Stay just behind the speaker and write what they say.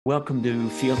Welcome to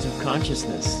Fields of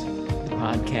Consciousness, the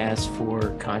podcast for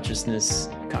consciousness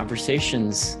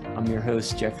conversations. I'm your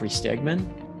host, Jeffrey Stegman.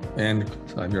 And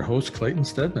I'm your host, Clayten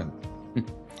Stedman.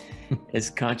 As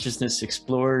consciousness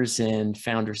explorers and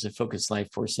founders of Focused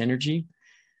Life Force Energy,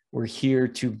 we're here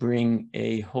to bring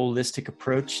a holistic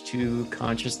approach to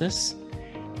consciousness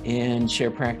and share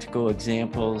practical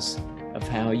examples of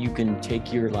how you can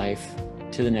take your life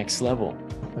to the next level.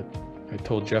 I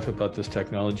told Jeff about this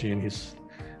technology, and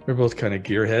we're both kind of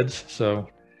gearheads. So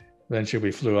eventually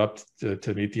we flew up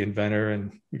to meet the inventor,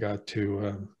 and we got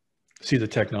to see the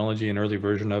technology, an early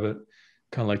version of it,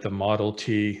 kind of like the Model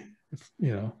T,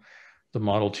 the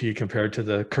Model T compared to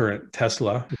the current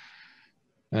Tesla.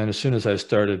 And as soon as I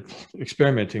started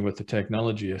experimenting with the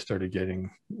technology, I started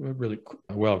getting really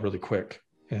quick.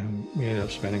 And we ended up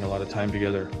spending a lot of time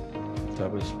together.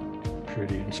 That was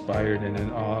pretty inspired and in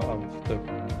awe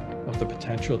of the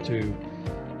potential to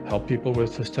help people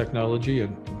with this technology.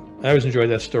 And I always enjoy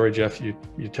that story, Jeff. You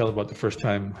tell about the first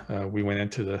time we went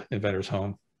into the inventor's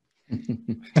home.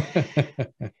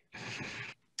 I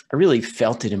really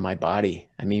felt it in my body.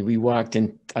 I mean, I walked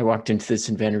into this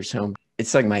inventor's home.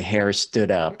 It's like my hair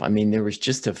stood up. I mean, there was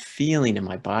just a feeling in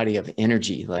my body of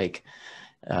energy, like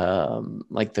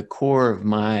the core of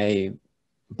my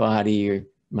body or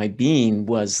my being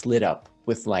was lit up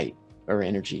with light or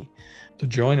energy. To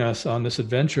join us on this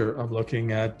adventure of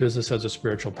looking at business as a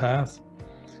spiritual path,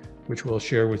 which we'll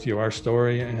share with you our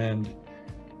story and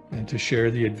to share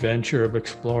the adventure of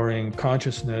exploring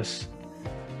consciousness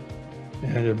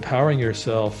and empowering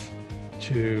yourself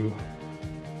to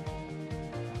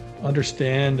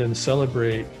understand and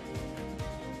celebrate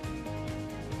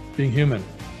being human.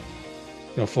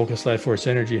 Focused Life Force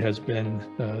Energy has been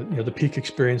the peak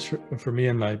experience for me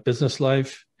in my business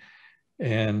life,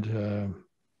 and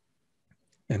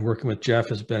working with Jeff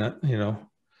has been,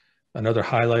 another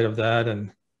highlight of that.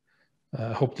 And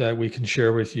I hope that we can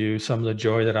share with you some of the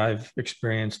joy that I've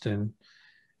experienced in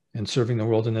serving the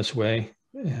world in this way.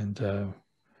 And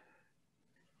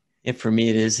for me,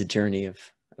 it is a journey of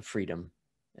freedom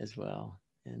as well.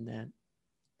 And that,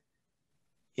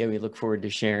 we look forward to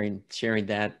sharing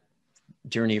that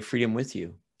journey of freedom with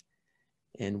you,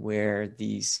 and where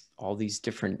all these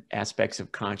different aspects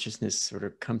of consciousness sort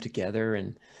of come together.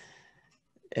 And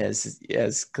as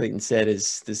Clayten said,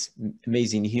 is this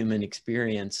amazing human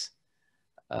experience.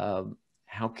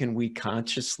 How can we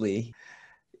consciously,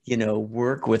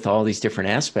 work with all these different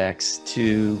aspects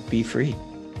to be free?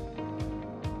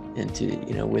 And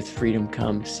to, with freedom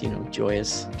comes,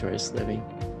 joyous living,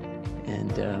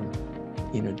 and,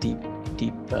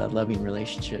 deep loving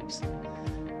relationships.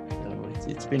 So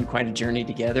it's been quite a journey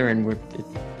together, and we're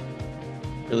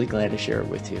really glad to share it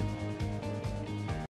with you.